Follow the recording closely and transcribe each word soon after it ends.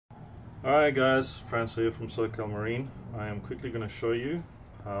Alright guys, Francis here from SoCal Marine. I am quickly going to show you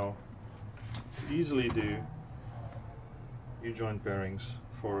how to easily do U-joint bearings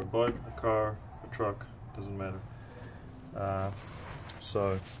for a boat, a car, a truck, doesn't matter.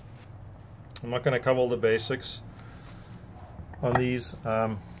 So I'm not going to cover all the basics on these.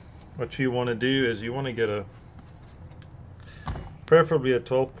 What you want to do is you want to get preferably a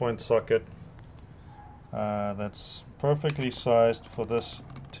 12-point socket that's perfectly sized for this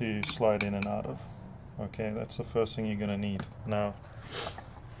to slide in and out of. Okay, that's the first thing you're going to need. Now,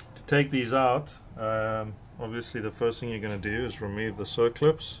 to take these out, obviously the first thing you're going to do is remove the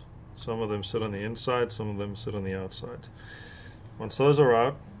circlips. Some of them sit on the inside, some of them sit on the outside. Once those are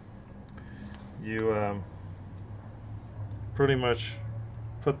out, you pretty much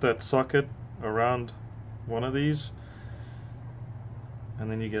put that socket around one of these,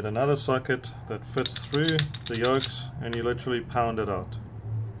 and then you get another socket that fits through the yokes, and you literally pound it out.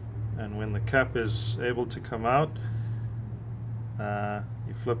 And when the cap is able to come out,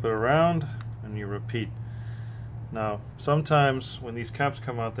 you flip it around and you repeat. Now, sometimes when these caps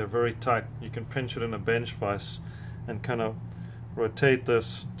come out, they're very tight. You can pinch it in a bench vise and kind of rotate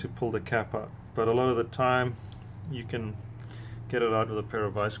this to pull the cap out. But a lot of the time, you can get it out with a pair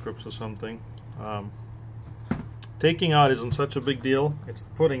of vice grips or something. Taking out isn't such a big deal. It's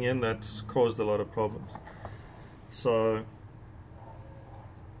the putting in that's caused a lot of problems. So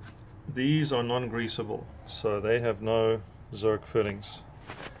these are non-greasable, so they have no Zerk fittings.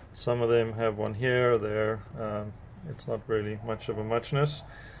 Some of them have one here or there. It's not really much of a muchness,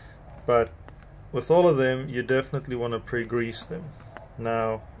 but with all of them you definitely want to pre-grease them.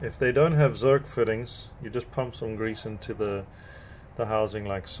 Now if they don't have Zerk fittings, you just pump some grease into the housing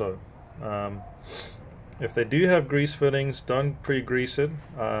like so. If they do have grease fittings, don't pre-grease it,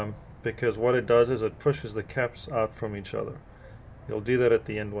 because what it does is it pushes the caps out from each other. You'll do that at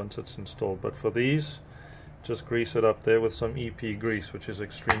the end once it's installed, but for these, just grease it up there with some EP grease, which is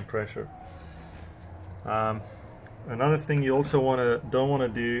extreme pressure. Another thing you also don't want to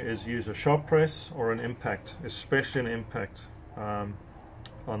do is use a shop press or an impact, especially an impact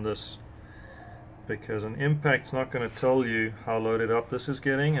on this, because an impact's not going to tell you how loaded up this is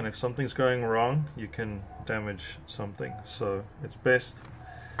getting, and if something's going wrong you can damage something. So it's best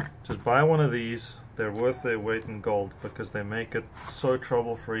just buy one of these. They're worth their weight in gold because they make it so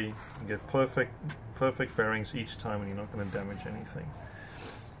trouble-free. You get perfect bearings each time and you're not going to damage anything.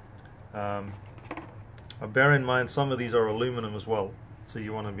 Bear in mind some of these are aluminum as well, so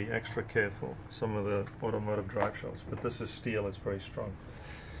you want to be extra careful. Some of the automotive drive shafts, but this is steel, it's very strong.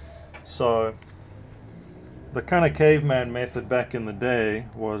 So the kind of caveman method back in the day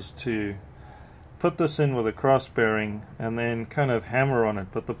was to put this in with a cross bearing and then kind of hammer on it,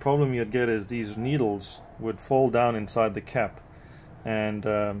 but the problem you'd get is these needles would fall down inside the cap, and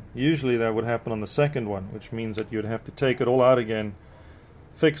usually that would happen on the second one, which means that you'd have to take it all out again,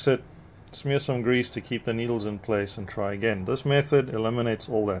 fix it, smear some grease to keep the needles in place, and try again. This method eliminates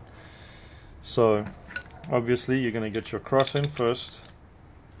all that. So obviously you're going to get your cross in first,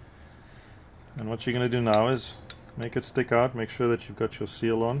 and what you're going to do now is make it stick out. Make sure that you've got your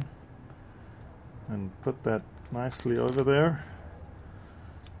seal on and put that nicely over there,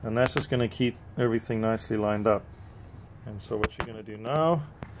 and that's just going to keep everything nicely lined up. And so what you're going to do now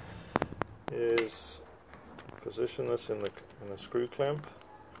is position this in the screw clamp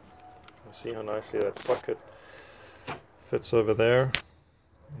and see how nicely that socket fits over there.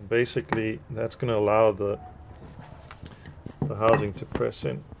 And basically that's going to allow the housing to press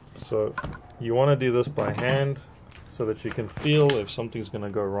in. So you want to do this by hand so that you can feel if something's going to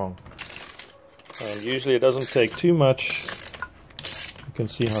go wrong. And usually it doesn't take too much. You can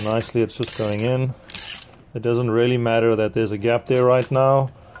see how nicely it's just going in. It doesn't really matter that there's a gap there right now.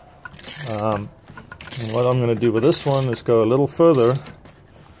 And what I'm going to do with this one is go a little further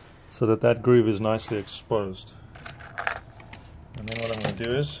so that that groove is nicely exposed. And then what I'm going to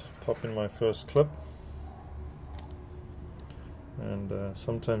do is pop in my first clip. And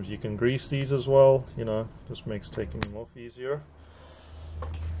sometimes you can grease these as well, you know, just makes taking them off easier.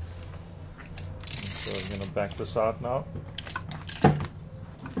 So I'm going to back this out now.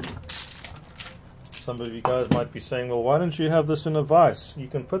 Some of you guys might be saying, well, why don't you have this in a vise? You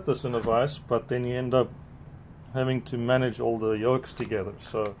can put this in a vise, but then you end up having to manage all the yokes together.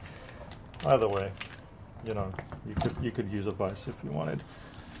 So either way, you know, you could use a vise if you wanted.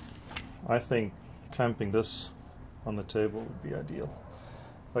 I think clamping this on the table would be ideal.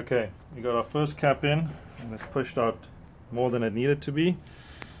 Okay, we got our first cap in, and it's pushed out more than it needed to be.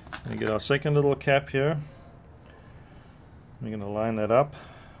 We get our second little cap here. We're going to line that up,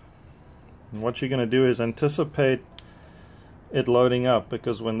 and what you're going to do is anticipate it loading up,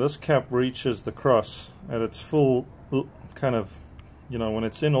 because when this cap reaches the cross at its full kind of, you know, when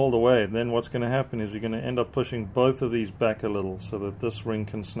it's in all the way, then what's going to happen is you're going to end up pushing both of these back a little so that this ring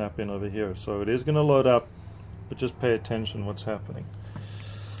can snap in over here. So it is going to load up, but just pay attention what's happening.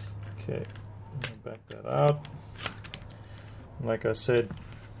 Okay, back that out. Like I said,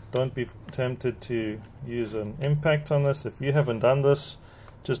 don't be tempted to use an impact on this. If you haven't done this,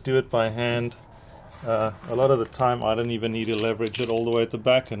 just do it by hand. A lot of the time I don't even need to leverage it all the way at the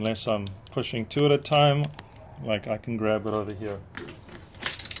back unless I'm pushing two at a time. Like I can grab it over here.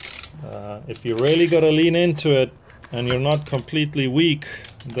 If you really got to lean into it and you're not completely weak,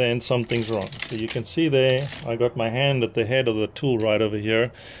 then something's wrong. So you can see there, I got my hand at the head of the tool right over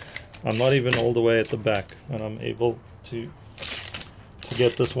here. I'm not even all the way at the back, and I'm able to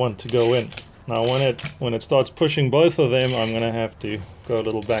get this one to go in. Now when it starts pushing both of them, I'm going to have to go a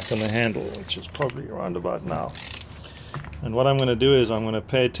little back on the handle, which is probably around about now. And what I'm going to do is I'm going to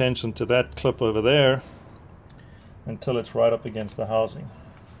pay attention to that clip over there until it's right up against the housing.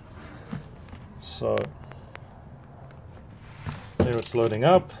 So there it's loading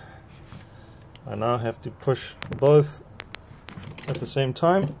up. I now have to push both at the same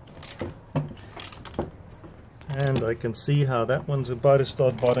time. And I can see how that one's about to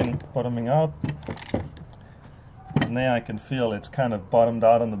start bottoming out. And there I can feel it's kind of bottomed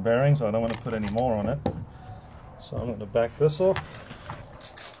out on the bearing, so I don't want to put any more on it. So I'm going to back this off.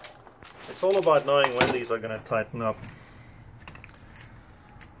 It's all about knowing when these are going to tighten up.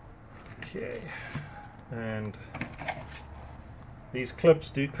 Okay, and these clips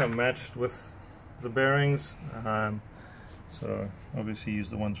do come matched with the bearings, so obviously use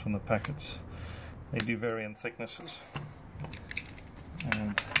the ones from the packets. They do vary in thicknesses.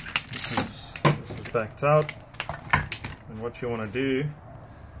 And this is backed out, and what you want to do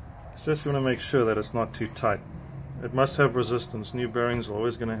is just you want to make sure that it's not too tight. It must have resistance. New bearings are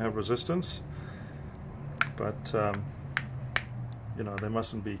always going to have resistance, but you know, they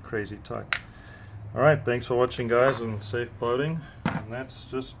mustn't be crazy tight. Alright, thanks for watching guys, and safe boating. And that's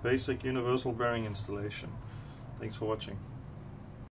just basic universal bearing installation. Thanks for watching.